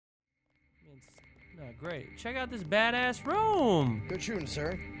Oh, great. Check out this badass room. Good shooting,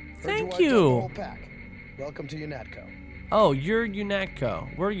 sir. Thank Heard you. you. Wiped out the whole pack. Welcome to UNATCO. Oh, you're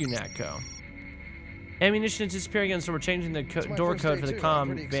UNATCO. We're UNATCO. Ammunition is disappearing again, so we're changing the door code for the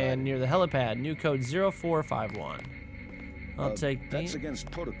comm van near the helipad. New code 0451. I'll take the... That's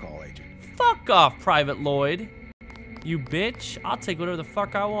against protocol, Agent. Fuck off, Private Lloyd. You bitch. I'll take whatever the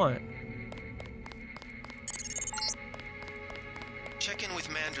fuck I want. Check in with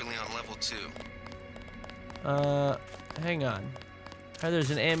Manderley on level 2. Hang on. Oh, there's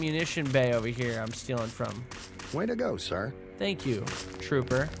an ammunition bay over here I'm stealing from. Way to go, sir. Thank you,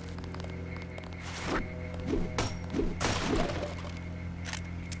 trooper.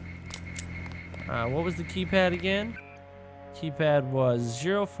 What was the keypad again? Keypad was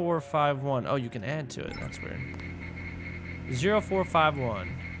 0451. Oh, you can add to it. That's weird.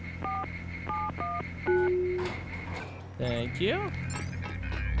 0451. Thank you.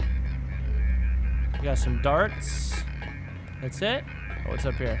 We got some darts. That's it. Oh, what's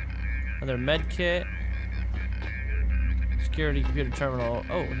up here? Another med kit. Security computer terminal.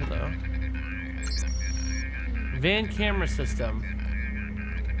 Oh, hello. Van camera system.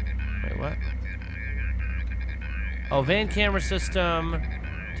 Wait, what? Oh, van camera system.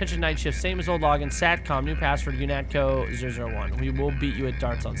 Attention night shift. Same as old login. Satcom. New password. UNATCO 001. We will beat you at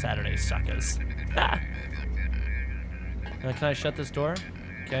darts on Saturday, suckers. Can I shut this door?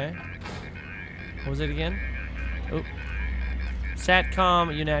 Okay. What was it again? Oh.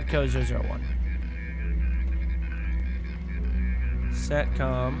 Satcom UNATCO 001.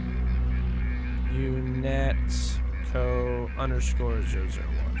 Satcom UNATCO _001.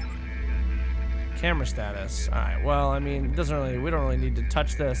 Camera status. Alright, well, I mean, it doesn't really, we don't really need to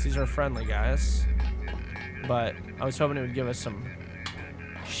touch this. These are friendly guys. But I was hoping it would give us some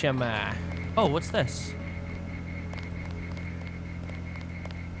shimmer. Oh, what's this?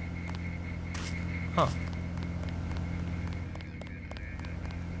 Huh.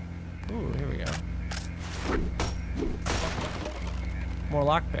 Ooh, here we go. More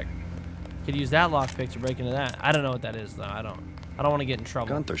lockpick. Could use that lockpick to break into that. I don't know what that is though. I don't want to get in trouble.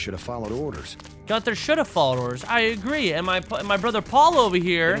 Gunther should have followed orders. Gunther should have followed orders. I agree. And my brother Paul over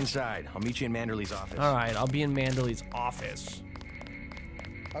here. Get inside. I'll meet you in Manderley's office. All right, I'll be in Manderley's office.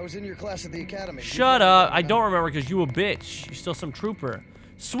 I was in your class at the academy. Shut up. I don't remember because you a bitch. You're still some trooper.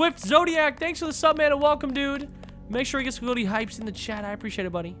 Swift Zodiac, thanks for the sub, man, and welcome, dude. Make sure he gets goody hypes in the chat. I appreciate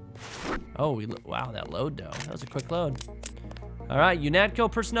it, buddy. Oh, wow, that load, though. That was a quick load. All right,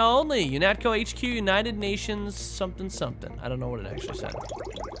 UNATCO personnel only. UNATCO HQ, United Nations, something, something. I don't know what it actually said.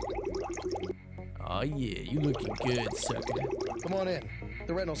 Oh, yeah, you looking good, sucker. Come on in.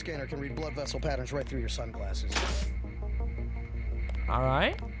 The retinal scanner can read blood vessel patterns right through your sunglasses. All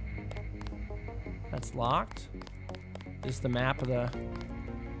right. That's locked. This is the map of the...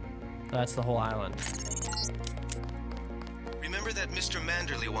 That's the whole island. Remember that Mr.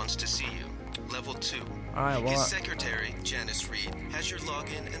 Manderley wants to see you. Level 2. Alright, well... His secretary, Janice Reed, has your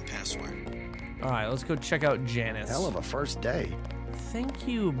login and password. Alright, let's go check out Janice. Hell of a first day. Thank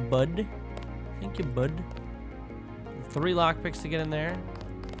you, bud. Thank you, bud. 3 lockpicks to get in there.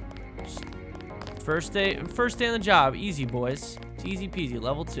 Just first day on the job. Easy, boys. It's easy peasy.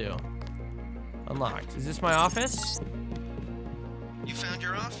 Level 2. Unlocked. Is this my office? You found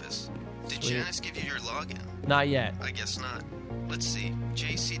your office. Did Sweet. Janice give you your login? Not yet. I guess not. Let's see.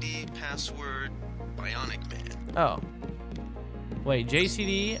 JCD, password, Bionic Man. Oh. Wait,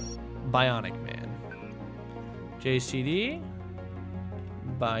 JCD, Bionic Man. JCD,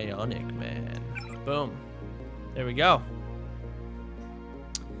 Bionic Man. Boom. There we go.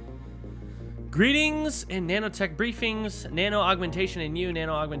 Greetings and nanotech briefings, nano augmentation and new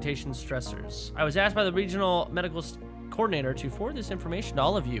nano augmentation stressors. I was asked by the regional medical coordinator to forward this information to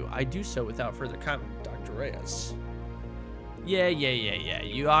all of you. I do so without further comment, Dr. Reyes. Yeah.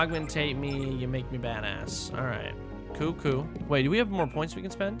 You augmentate me, you make me badass. All right. Cool. Wait, do we have more points we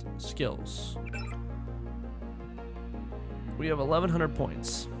can spend? Skills. We have 1,100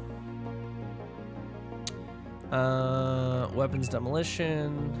 points. Weapons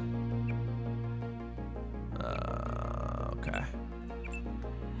demolition. Okay.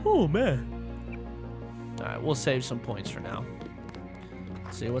 Oh, man. All right, we'll save some points for now.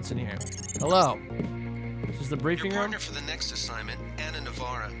 Let's see what's in here. Hello. This is the briefing Your room? partner for the next assignment, Anna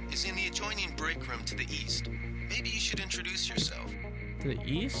Navarra, is in the adjoining break room to the east. Maybe you should introduce yourself. To the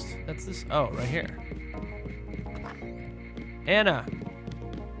east? That's this. Oh, right here. Anna.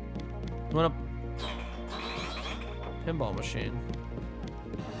 You want a pinball machine?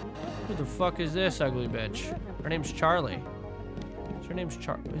 Who the fuck is this ugly bitch? Her name's Charlie. Her name's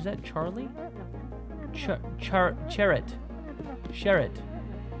Is that Charlie? Sherritt.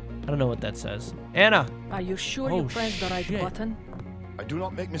 I don't know what that says. Anna! Are you sure Oh, you pressed the right shit. button? I do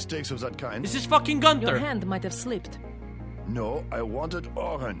not make mistakes of that kind. This is fucking Your Gunther! hand might have slipped. No, I wanted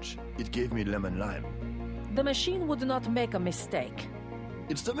orange. It gave me lemon lime. The machine would not make a mistake.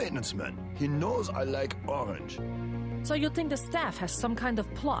 It's the maintenance man. He knows I like orange. So you think the staff has some kind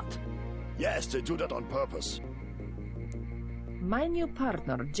of plot? Yes, they do that on purpose. My new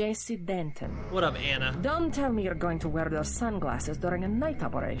partner, JC Denton. What up, Anna? Don't tell me you're going to wear those sunglasses during a night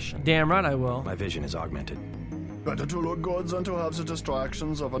operation. Damn right I will. My vision is augmented. Better to look good than to have the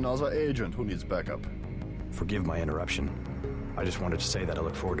distractions of another agent who needs backup. Forgive my interruption. I just wanted to say that I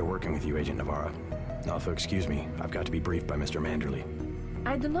look forward to working with you, Agent Navarra. Now, if you'll excuse me, I've got to be briefed by Mr. Manderley.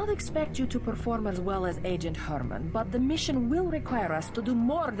 I do not expect you to perform as well as Agent Herman, but the mission will require us to do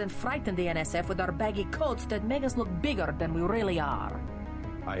more than frighten the NSF with our baggy coats that make us look bigger than we really are.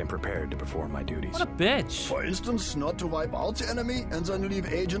 I am prepared to perform my duties. What a bitch. For instance, not to wipe out the enemy and then leave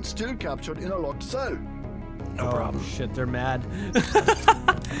agents still captured in a locked cell. No problem. Shit, they're mad.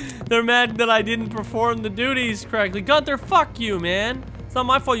 They're mad that I didn't perform the duties correctly. Gunther, fuck you, man. It's not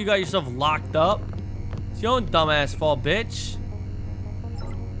my fault you got yourself locked up. It's your own dumbass fault, bitch.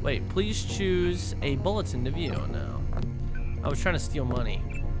 Wait, please choose a bulletin to view. No. I was trying to steal money.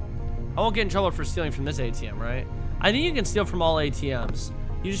 I won't get in trouble for stealing from this ATM, right? I think you can steal from all ATMs.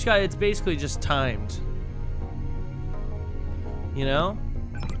 You just got, it's basically just timed. You know?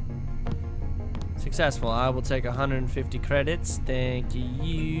 Successful. I will take 150 credits. Thank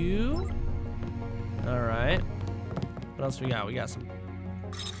you. All right. What else we got? We got some.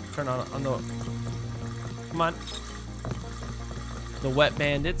 Turn on the. Come on. The wet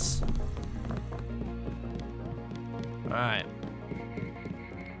bandits. All right.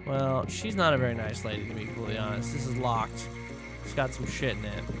 Well, she's not a very nice lady, to be completely honest. This is locked. It's got some shit in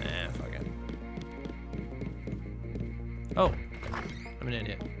it. Nah, fuck it. Oh, I'm an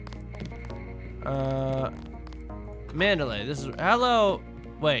idiot. Mandalay, this is, hello,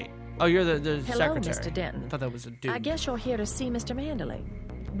 wait. Oh, you're the Hello, secretary. Mr. Denton. I thought that was a dude. I guess you're here to see Mr. Manderley.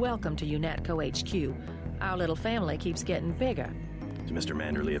 Welcome to UNATCO HQ. Our little family keeps getting bigger. Is Mr.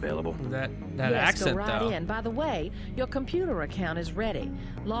 Manderley available? That Yes, accent, go right though. in. By the way, your computer account is ready.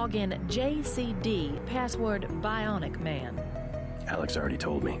 Log in JCD, password Bionic Man. Alex already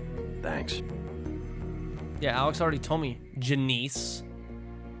told me. Thanks. Yeah, Alex already told me. Janice.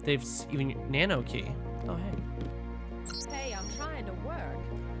 They've even nano key. Oh, hey. Hey, I'm trying to work.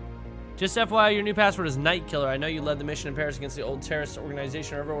 Just FYI, your new password is Night Killer. I know you led the mission in Paris against the old terrorist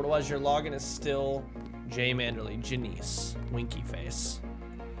organization, or whatever it was. Your login is still J Manderley. Janice. Winky face.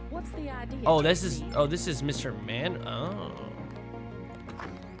 What's the idea? Oh, this is JC? Mr. Man. Oh.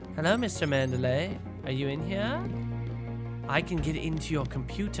 Hello, Mr. Manderley. Are you in here? I can get into your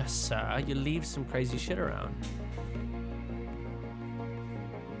computer, sir. You leave some crazy shit around.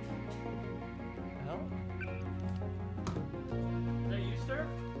 Hell? Is that you, sir?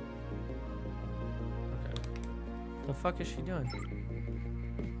 Okay. The fuck is she doing?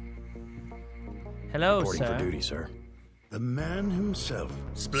 Hello, Reporting sir. for duty, sir. The man himself.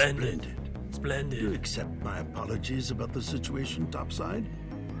 Splendid. You Splendid. accept my apologies about the situation topside?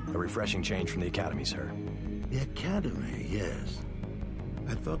 A refreshing change from the academy, sir. The academy, yes.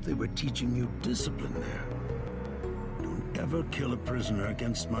 I thought they were teaching you discipline there. Don't ever kill a prisoner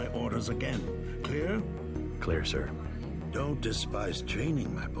against my orders again. Clear? Clear, sir. Don't despise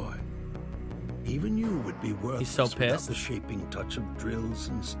training, my boy. Even you would be worthless so without pissed. the shaping touch of drills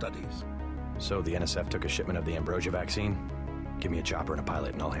and studies. So the NSF took a shipment of the ambrosia vaccine? Give me a chopper and a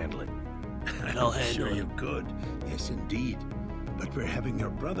pilot and I'll handle it. I'll I'm handle sure it. you could. Yes, indeed. But we're having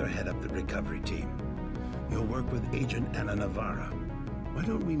your brother head up the recovery team. You'll work with Agent Anna Navarra. Why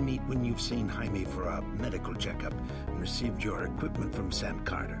don't we meet when you've seen Jaime for a medical checkup and received your equipment from Sam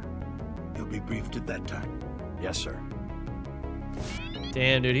Carter? You'll be briefed at that time. Yes, sir.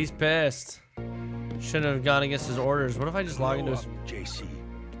 Damn, dude, he's pissed. Shouldn't have gone against his orders. What if I just log into his... Grow up, JC.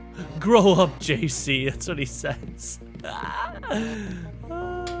 Grow up, JC. That's what he says.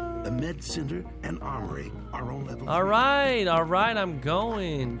 The Med Center and Armory are on level 3. All right, I'm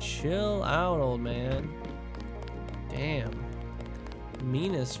going. Chill out, old man. Damn.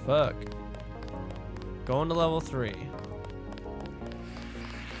 Mean as fuck. Going to level 3.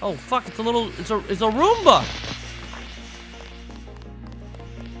 Oh, fuck, it's a Roomba.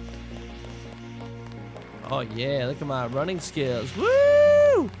 Oh, yeah, look at my running skills.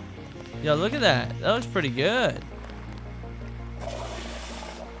 Woo! Yo, look at that. That looks pretty good.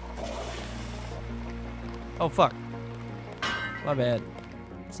 Oh, fuck. My bad.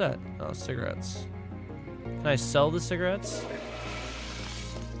 What's that? Oh, cigarettes. Can I sell the cigarettes?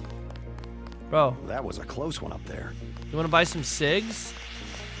 Bro, That was a close one up there. you want to buy some cigs?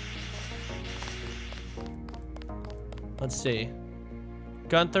 Let's see.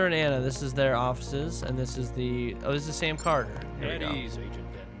 Gunther and Anna, this is their offices, and this is the... Oh, this is Sam Carter. Here we go. Agent Denton.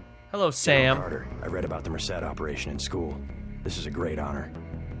 Hello, Sam. Carter, I read about the Merced operation in school. This is a great honor.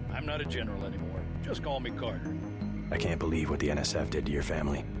 I'm not a general anymore. Just call me Carter. I can't believe what the NSF did to your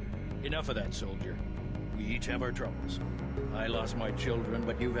family. Enough of that, soldier. We each have our troubles. I lost my children,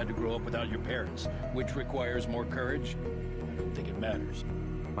 but you've had to grow up without your parents, which requires more courage. I don't think it matters.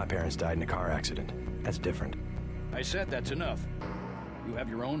 My parents died in a car accident. That's different. I said that's enough. You have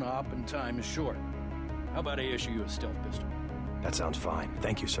your own op and time is short. How about I issue you a stealth pistol? That sounds fine.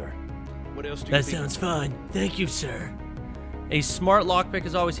 Thank you, sir. What else do you That think? sounds fine. Thank you, sir. A smart lockpick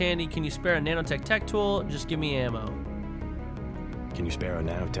is always handy. Can you spare a nanotech tech tool? Just give me ammo. Can you spare a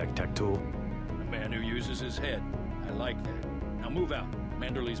nanotech tech tool? A man who uses his head. I like that. Now move out.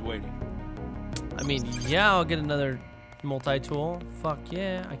 Manderley's waiting. I mean, yeah, I'll get another multi-tool. Fuck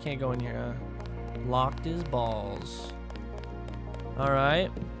yeah. I can't go in here. Locked his balls. Alright.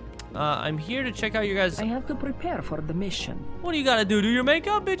 I'm here to check out your guys. I have to prepare for the mission. What do you gotta do? Do your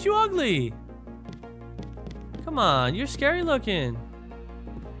makeup? Bitch, you ugly. Come on, you're scary looking.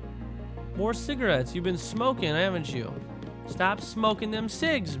 More cigarettes. You've been smoking, haven't you? Stop smoking them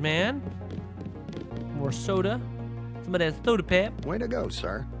cigs, man. More soda. Some of that soda pep. Way to go,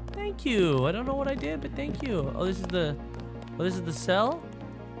 sir. Thank you. I don't know what I did, but thank you. Oh, this is the... Oh, this is the cell?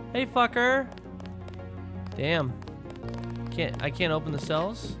 Hey, fucker. Damn. I can't open the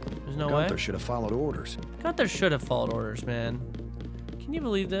cells? There's no way? Gunther should have followed orders. Gunther should have followed orders, man. Can you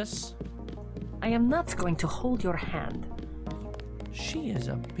believe this? I am not going to hold your hand. She is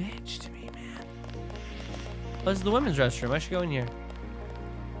a bitch to me, man. Oh, this is the women's restroom. I should go in here.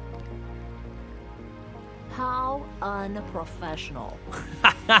 How unprofessional.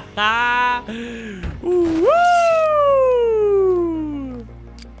 Woo!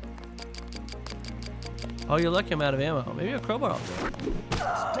 Oh, you're lucky I'm out of ammo. Maybe a crowbar.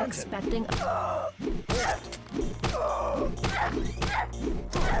 Expecting.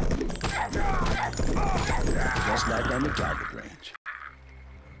 Just like on the target range.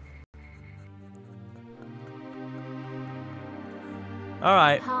 All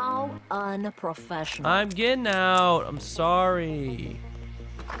right. How unprofessional. I'm getting out. I'm sorry.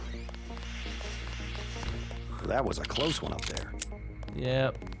 That was a close one up there.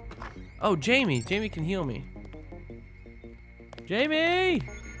 Yep. Oh, Jamie. Jamie can heal me. Jamie!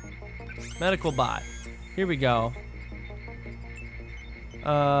 Medical bot. Here we go.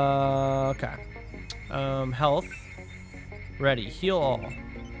 Okay. Health. Ready. Heal all.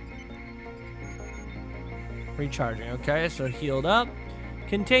 Recharging. Okay, so healed up.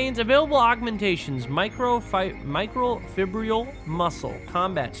 Contains available augmentations. Microfibrial muscle.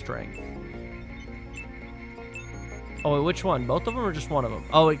 Combat strength. Oh, wait, which one? Both of them or just one of them?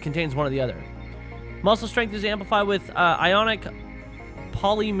 Oh, it contains one or the other. Muscle strength is amplified with ionic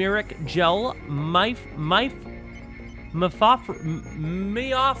polymeric gel, myofibril.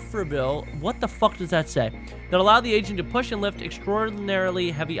 What the fuck does that say? That allow the agent to push and lift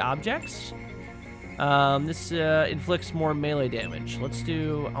extraordinarily heavy objects. This inflicts more melee damage. Let's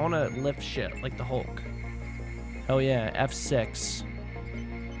do... I want to lift shit like the Hulk. Hell yeah, F6.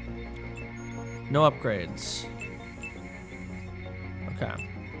 No upgrades. Okay.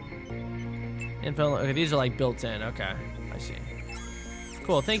 Info. Okay, these are like built in. Okay, I see.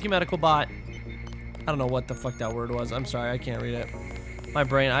 Cool. Thank you, medical bot. I don't know what the fuck that word was. I'm sorry, I can't read it. My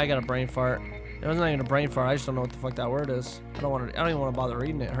brain. I got a brain fart. It wasn't even a brain fart. I just don't know what the fuck that word is. I don't even want to bother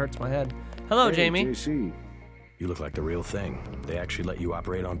reading it. It hurts my head. Hello, Hey, Jamie. JC. You look like the real thing. They actually let you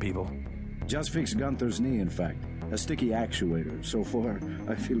operate on people? Just fixed Gunther's knee, in fact. A sticky actuator. So far,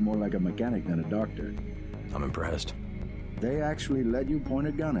 I feel more like a mechanic than a doctor. I'm impressed. They actually let you point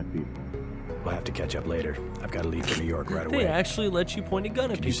a gun at people. We'll have to catch up later. I've got to leave for New York right away. They actually let you point a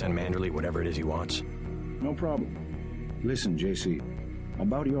gun at Could you people. send Manderley whatever it is he wants? No problem. Listen, JC.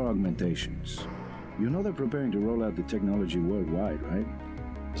 About your augmentations. You know they're preparing to roll out the technology worldwide, right?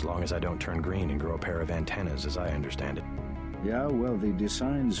 As long as I don't turn green and grow a pair of antennas, as I understand it. Yeah, well, the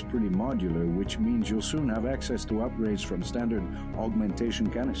design's pretty modular, which means you'll soon have access to upgrades from standard augmentation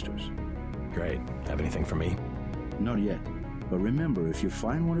canisters. Great. Have anything for me? Not yet. But remember, if you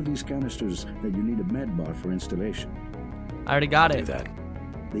find one of these canisters that you need a med bar for installation. I already got Do it. that.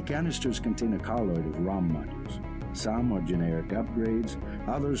 The canisters contain a colloid of ROM modules. Some are generic upgrades,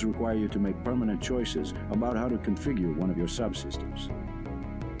 others require you to make permanent choices about how to configure one of your subsystems.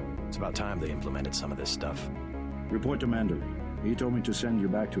 It's about time they implemented some of this stuff. Report to Manderley. He told me to send you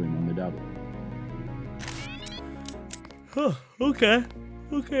back to him on the double. Oh, okay.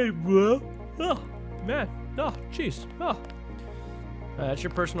 Okay, bro. Oh, man. Oh, jeez. Oh. That's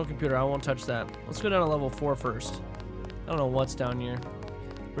your personal computer. I won't touch that. Let's go down to level 4 first. don't know what's down here.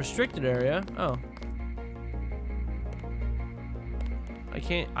 Restricted area. Oh. I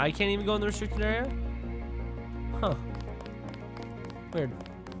can't even go in the restricted area? Huh. Weird.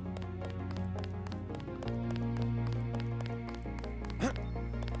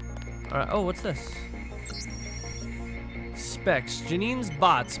 Alright, oh, what's this? Specs. Janine's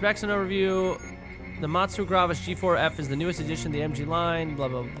bot. Specs and overview. The Matsu Gravis G4F is the newest addition to the MG line. Blah,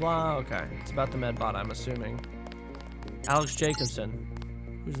 blah, blah. Okay. It's about the medbot, I'm assuming. Alex Jacobson.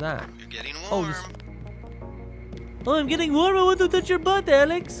 Who's that? You're getting warm. Oh, I'm getting warm. I want to touch your butt,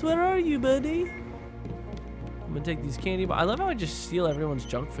 Alex. Where are you, buddy? I'm gonna take these candy bars. I love how I just steal everyone's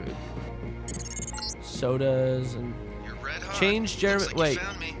junk food. Sodas and... Change Jeremy. Wait.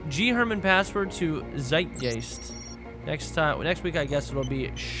 G Herman password to Zeitgeist. Next week, I guess it'll be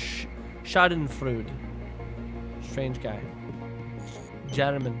Schadenfreude. Strange guy.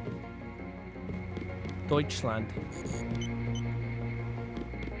 German. Deutschland.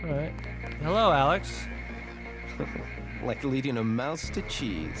 Alright. Hello, Alex. Like leading a mouse to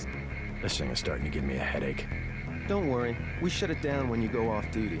cheese. This thing is starting to give me a headache. Don't worry. We shut it down when you go off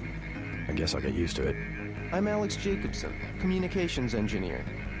duty. I guess I'll get used to it. I'm Alex Jacobson, communications engineer.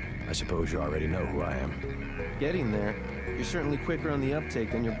 I suppose you already know who I am. Getting there. You're certainly quicker on the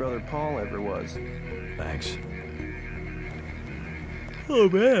uptake than your brother Paul ever was. Thanks. Oh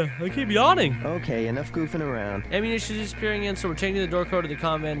man, I keep yawning. Okay, enough goofing around. Ammunition is disappearing in, so we're changing the door code to the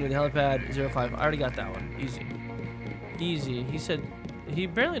command near the helipad 05. I already got that one. Easy. Easy. He said he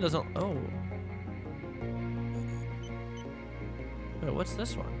apparently doesn't. Oh. Wait, what's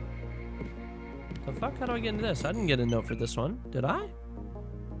this one? The fuck? How do I get into this? I didn't get a note for this one. Did I?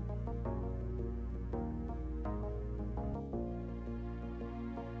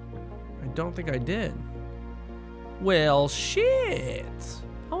 I don't think I did. Well, shit.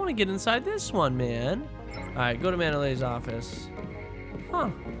 I want to get inside this one, man. Alright, go to Mandelay's office.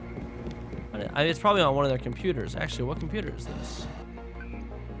 Huh. It's probably on one of their computers. Actually, what computer is this?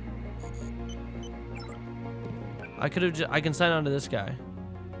 I can sign on to this guy.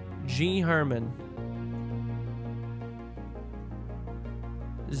 G. Herman.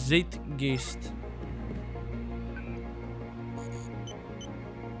 Zeitgeist.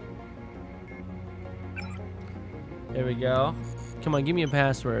 There we go. Come on, give me a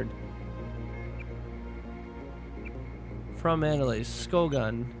password. From Mandelay's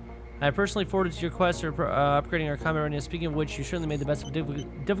Skullgun. I personally forwarded to your request for upgrading our combat readiness. Speaking of which, you certainly made the best of a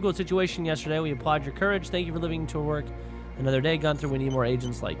difficult situation yesterday. We applaud your courage. Thank you for living to work another day, Gunther. We need more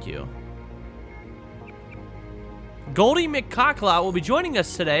agents like you. Goldie McCocklat will be joining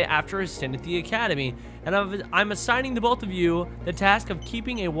us today after his stint at the Academy, and I'm assigning to both of you the task of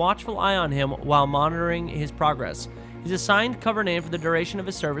keeping a watchful eye on him while monitoring his progress. His assigned cover name for the duration of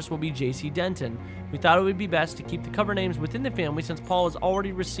his service will be JC Denton. We thought it would be best to keep the cover names within the family since Paul has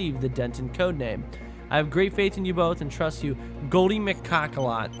already received the Denton code name. I have great faith in you both and trust you. Goldie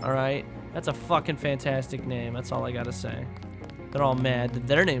McCocklat, alright? That's a fucking fantastic name. That's all I gotta say. They're all mad that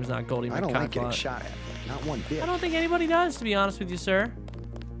their name's not Goldie McCocklat. I don't like getting shot at. Not one bit. I don't think anybody does, to be honest with you, sir.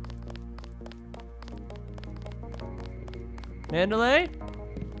 Mandalay?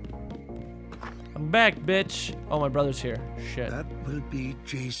 I'm back, bitch. Oh, my brother's here. Shit. That will be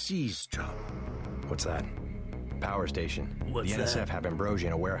JC's job. What's that? Power station. What's the NSF that? have Ambrosia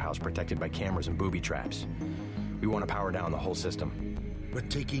in a warehouse protected by cameras and booby traps. We want to power down the whole system. We're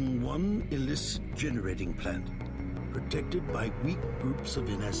taking one illicit generating plant, protected by weak groups of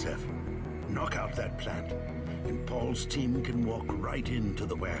NSF. Knock out that plant, and Paul's team can walk right into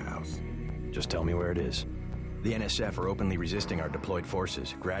the warehouse. Just tell me where it is. The NSF are openly resisting our deployed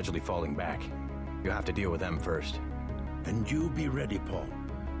forces, gradually falling back. You'll have to deal with them first. And you be ready, Paul.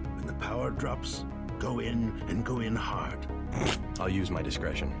 When the power drops, go in and go in hard. I'll use my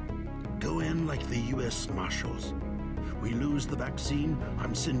discretion. Go in like the U.S. Marshals. We lose the vaccine,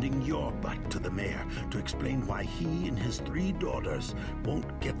 I'm sending your butt to the mayor to explain why he and his 3 daughters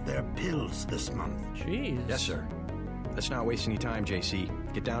won't get their pills this month. Jeez. Yes, sir. Let's not waste any time, JC.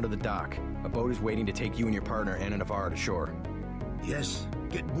 Get down to the dock. A boat is waiting to take you and your partner, Anna Navarro, to shore. Yes,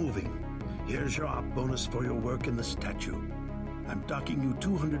 get moving. Here's your op bonus for your work in the statue. I'm docking you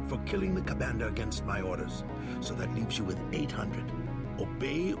 200 for killing the commander against my orders, so that leaves you with 800.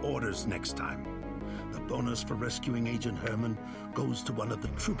 Obey orders next time. The bonus for rescuing Agent Herman goes to one of the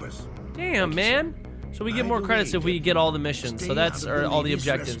troopers. Damn, man. So we get more credits if we get all the missions. So that's all the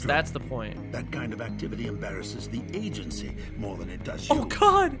objectives. That's the point. That kind of activity embarrasses the agency more than it does you. Oh,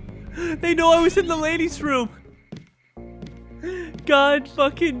 God. They know I was in the ladies' room. God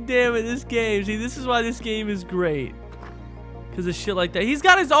fucking damn it, this game. See, this is why this game is great. Because of shit like that. He's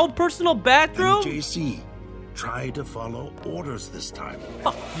got his own personal bathroom? And JC, Try to follow orders this time.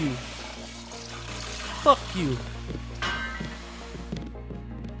 Fuck you. Fuck you.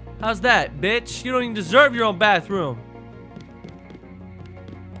 How's that, bitch? You don't even deserve your own bathroom.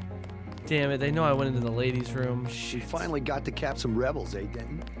 Damn it, they know I went into the ladies' room. She finally got to cap some rebels, eh,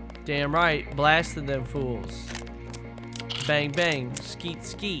 Denton? Damn right, blasted them fools. Bang bang, skeet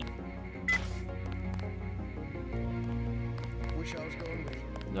skeet. Wish I was going with you.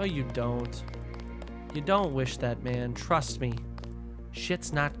 No, you don't. You don't wish that, man. Trust me.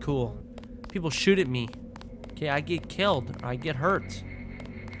 Shit's not cool. People shoot at me. Okay, I get killed or I get hurt.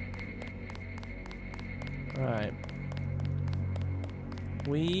 Alright.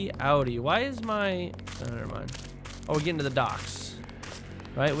 We outie. Why is my... Oh, never mind. Oh, we're getting to the docks.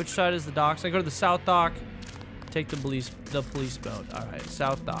 Right, which side is the docks? I go to the south dock. Take the police boat. Alright,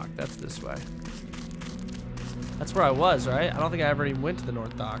 south dock. That's this way. That's where I was, right? I don't think I ever even went to the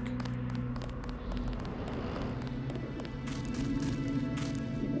north dock.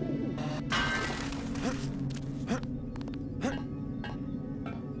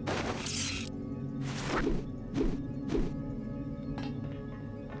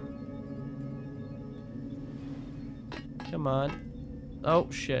 Come on. Oh,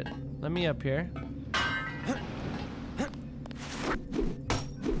 shit. Let me up here.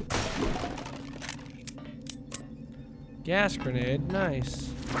 Gas grenade.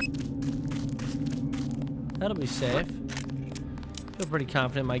 Nice. That'll be safe. Feel pretty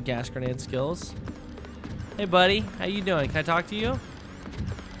confident in my gas grenade skills. Hey, buddy. How you doing? Can I talk to you?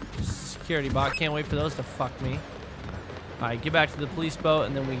 Just a security bot. Can't wait for those to fuck me. Alright, get back to the police boat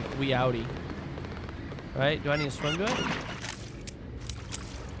and then we outie. Right? Do I need to swim to it?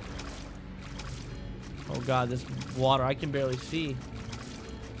 Oh god, this water, I can barely see.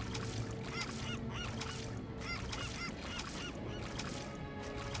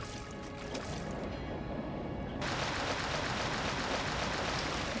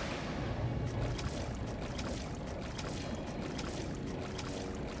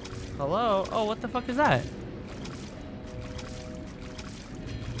 Hello? Oh, what the fuck is that?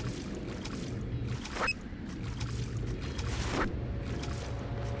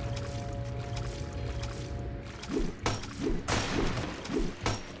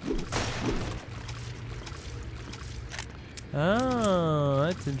 Oh,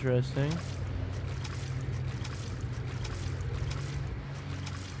 that's interesting.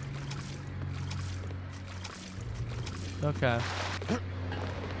 Okay.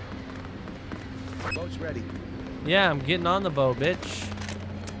 Boat's ready. Yeah, I'm getting on the boat, bitch.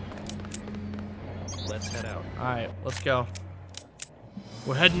 Let's head out. Alright, let's go.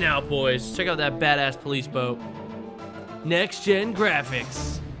 We're heading out, boys. Check out that badass police boat. Next gen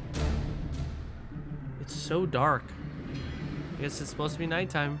graphics. It's so dark. I guess it's supposed to be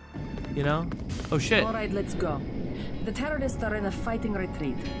nighttime, you know? Oh shit. Alright, let's go. The terrorists are in a fighting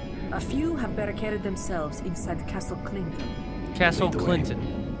retreat. A few have barricaded themselves inside Castle Clinton. Castle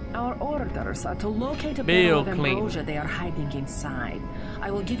Clinton. Our orders are to locate a Bill barrel of ambrosia they are hiding inside.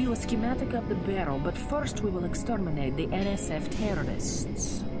 I will give you a schematic of the barrel, but first we will exterminate the NSF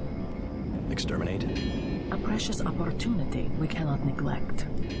terrorists. Exterminate? A precious opportunity we cannot neglect.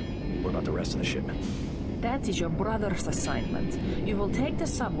 What about the rest of the shipment? That is your brother's assignment. You will take the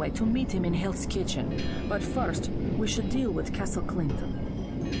subway to meet him in Hell's Kitchen. But first, we should deal with Castle Clinton.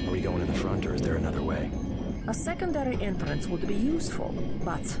 Are we going in the front, or is there another way? A secondary entrance would be useful,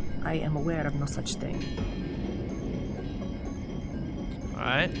 but I am aware of no such thing.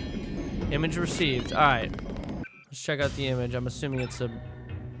 Alright. Image received. Alright. Let's check out the image. I'm assuming it's a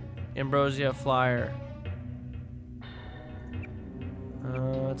Ambrosia flyer.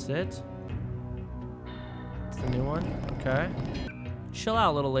 That's it? That's the new one? Okay. Chill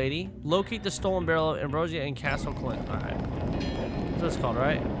out, little lady. Locate the stolen barrel of Ambrosia in Castle Clinton. Alright. That's what it's called,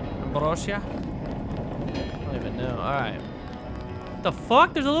 right? Ambrosia? I don't even know. Alright. The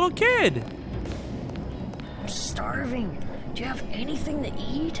fuck? There's a little kid! I'm starving. Do you have anything to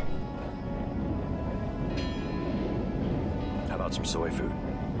eat? How about some soy food?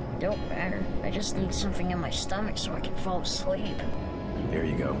 Don't matter. I just need something in my stomach so I can fall asleep. There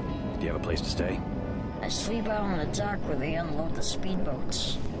you go. Do you have a place to stay? I sleep out on the dock where they unload the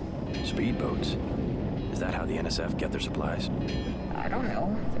speedboats. Speedboats? Is that how the NSF get their supplies? I don't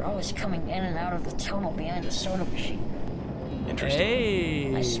know. They're always coming in and out of the tunnel behind the soda machine. Interesting.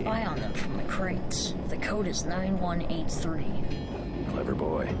 Hey. I spy on them from the crates. The code is 9183. Clever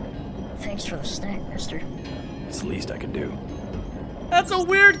boy. Thanks for the snack, mister. It's the least I could do. That's a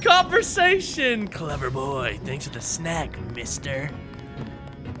weird conversation. Clever boy. Thanks for the snack, mister.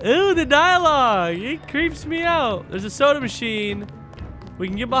 Ooh, the dialogue. It creeps me out. There's a soda machine. We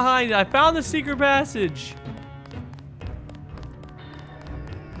can get behind it. I found the secret passage.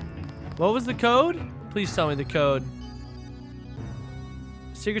 What was the code? Please tell me the code.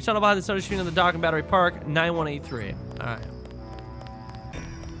 Secret tunnel behind the soda machine on the dock in Battery Park, 9183. All right.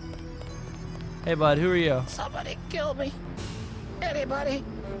 Hey, bud, who are you? Somebody kill me. Anybody?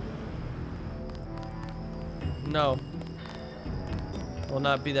 No. Will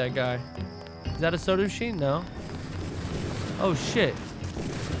not be that guy. Is that a soda machine? No. Oh, shit.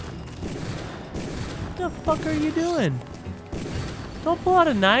 What the fuck are you doing? Don't pull out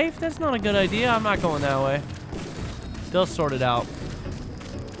a knife. That's not a good idea. I'm not going that way. They'll sort it out.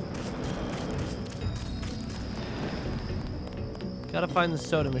 Gotta find the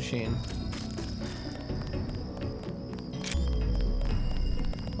soda machine.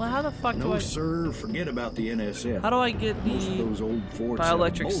 Well, how the fuck do I... No, sir. Forget about the NSF. How do I get Most of the those old forts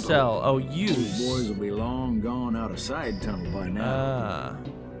bioelectric have a bolt cell? hole. Oh, use. Those boys will be long gone out a side tunnel by now. Ah.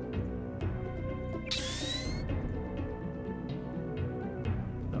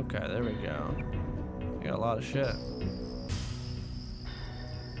 Okay, there we go. I got a lot of shit.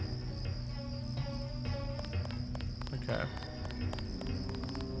 Okay.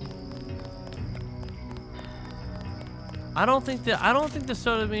 I don't think the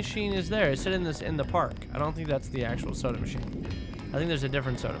soda machine is there. It's in the park. I don't think that's the actual soda machine. I think there's a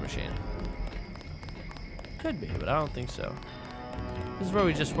different soda machine. Could be, but I don't think so. This is where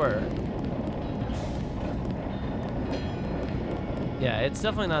we just were. Yeah, it's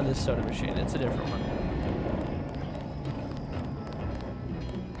definitely not this soda machine. It's a different one.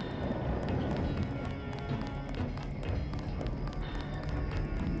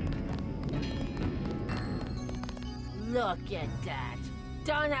 Look at that.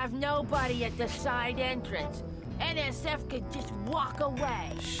 Don't have nobody at the side entrance. NSF could just walk away.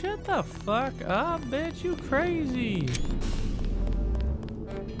 Shut the fuck up, bitch. You crazy.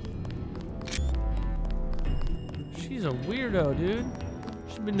 She's a weirdo, dude.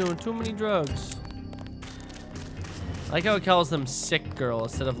 She's been doing too many drugs. I like how it calls them sick girl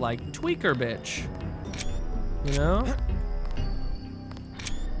instead of like tweaker bitch. You know?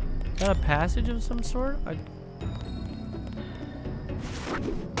 Is that a passage of some sort?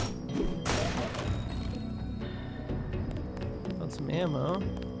 Got some ammo.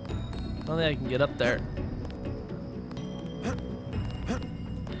 I don't think I can get up there.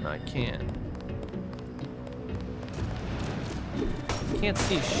 No, I can't. Can't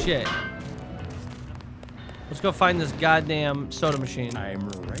see shit. Let's go find this goddamn soda machine. I'm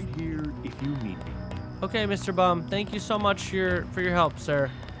right here if you need me. Okay, Mr. Bum. Thank you so much for your help,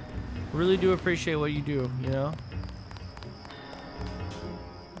 sir. Really do appreciate what you do, you know?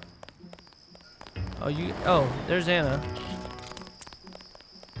 Oh, there's Anna.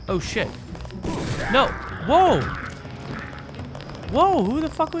 Oh, shit. No. Whoa. Whoa, who the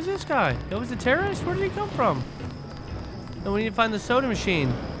fuck was this guy? That was a terrorist? Where did he come from? And we need to find the soda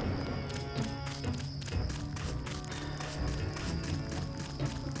machine.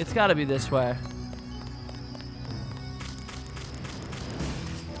 It's gotta be this way.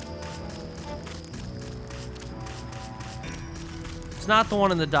 It's not the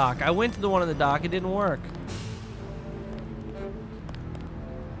one in the dock. I went to the one in the dock. It didn't work.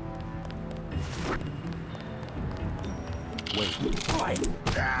 Wait.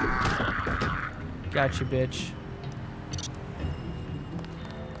 Gotcha, bitch.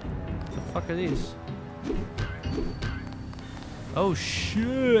 What the fuck are these? Oh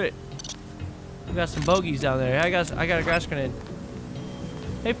shit! We got some bogeys down there. I got a grass grenade.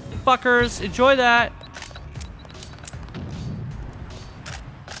 Hey fuckers, enjoy that.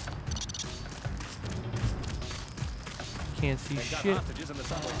 Can't see shit.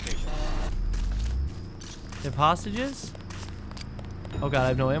 They have hostages? Oh god, I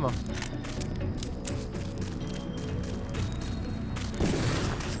have no ammo.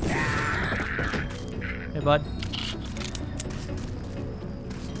 Hey bud.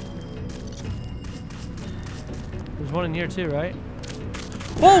 There's one in here too, right?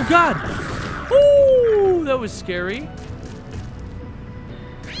 Oh god! Ooh, that was scary.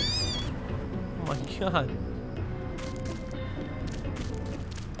 Oh my god.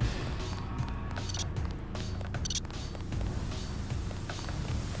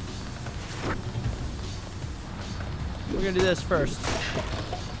 We're gonna do this first.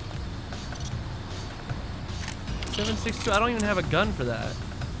 7.62. I don't even have a gun for that.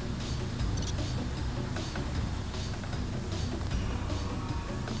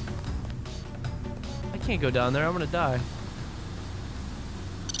 I can't go down there. I'm gonna die.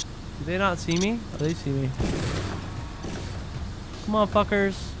 Do they not see me? Oh, they see me. Come on,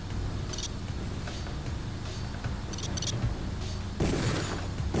 fuckers.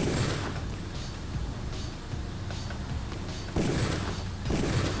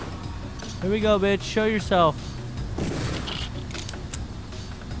 Here we go, bitch. Show yourself.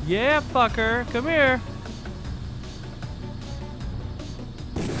 Yeah, fucker. Come here.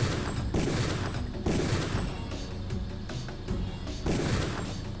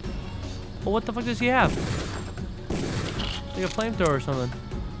 Well, what the fuck does he have? Like a flamethrower or something.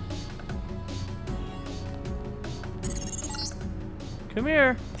 Come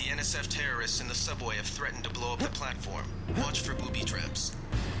here. The NSF terrorists in the subway have threatened to blow up the platform. Watch for booby traps.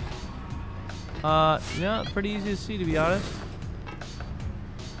 Yeah, pretty easy to see, to be honest.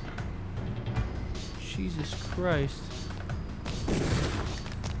 Jesus Christ.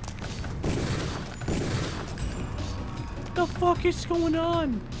 What the fuck is going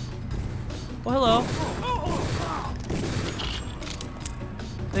on? Oh, hello.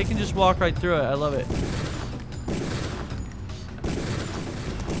 They can just walk right through it. I love it.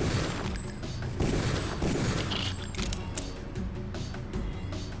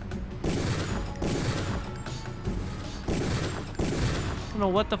 I don't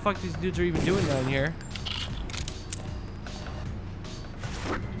know what the fuck these dudes are even doing down here.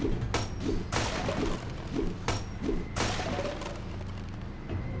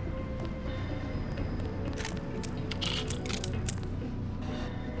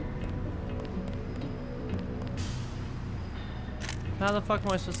 How the fuck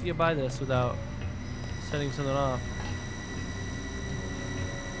am I supposed to get by this without setting something off?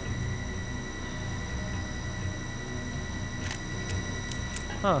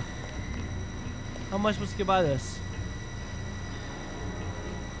 Huh. How am I supposed to get by this?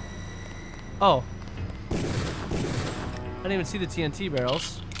 Oh. I didn't even see the TNT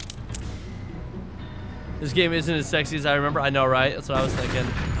barrels. This game isn't as sexy as I remember. I know, right? That's what I was thinking.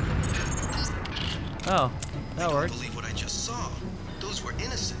 Oh, that worked. I can't believe what I just saw. Those were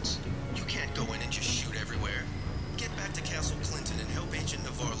innocents. You can't go in and just shoot everywhere. Get back to Castle Clinton and help Agent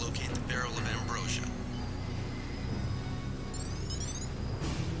Navarre locate the barrel of ambrosia.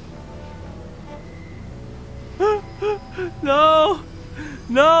 No!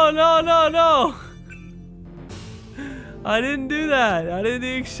 No, no, no, no! I didn't do that. I didn't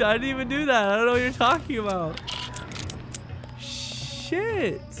even do that. I don't know what you're talking about.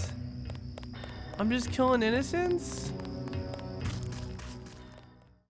 Shit. I'm just killing innocents?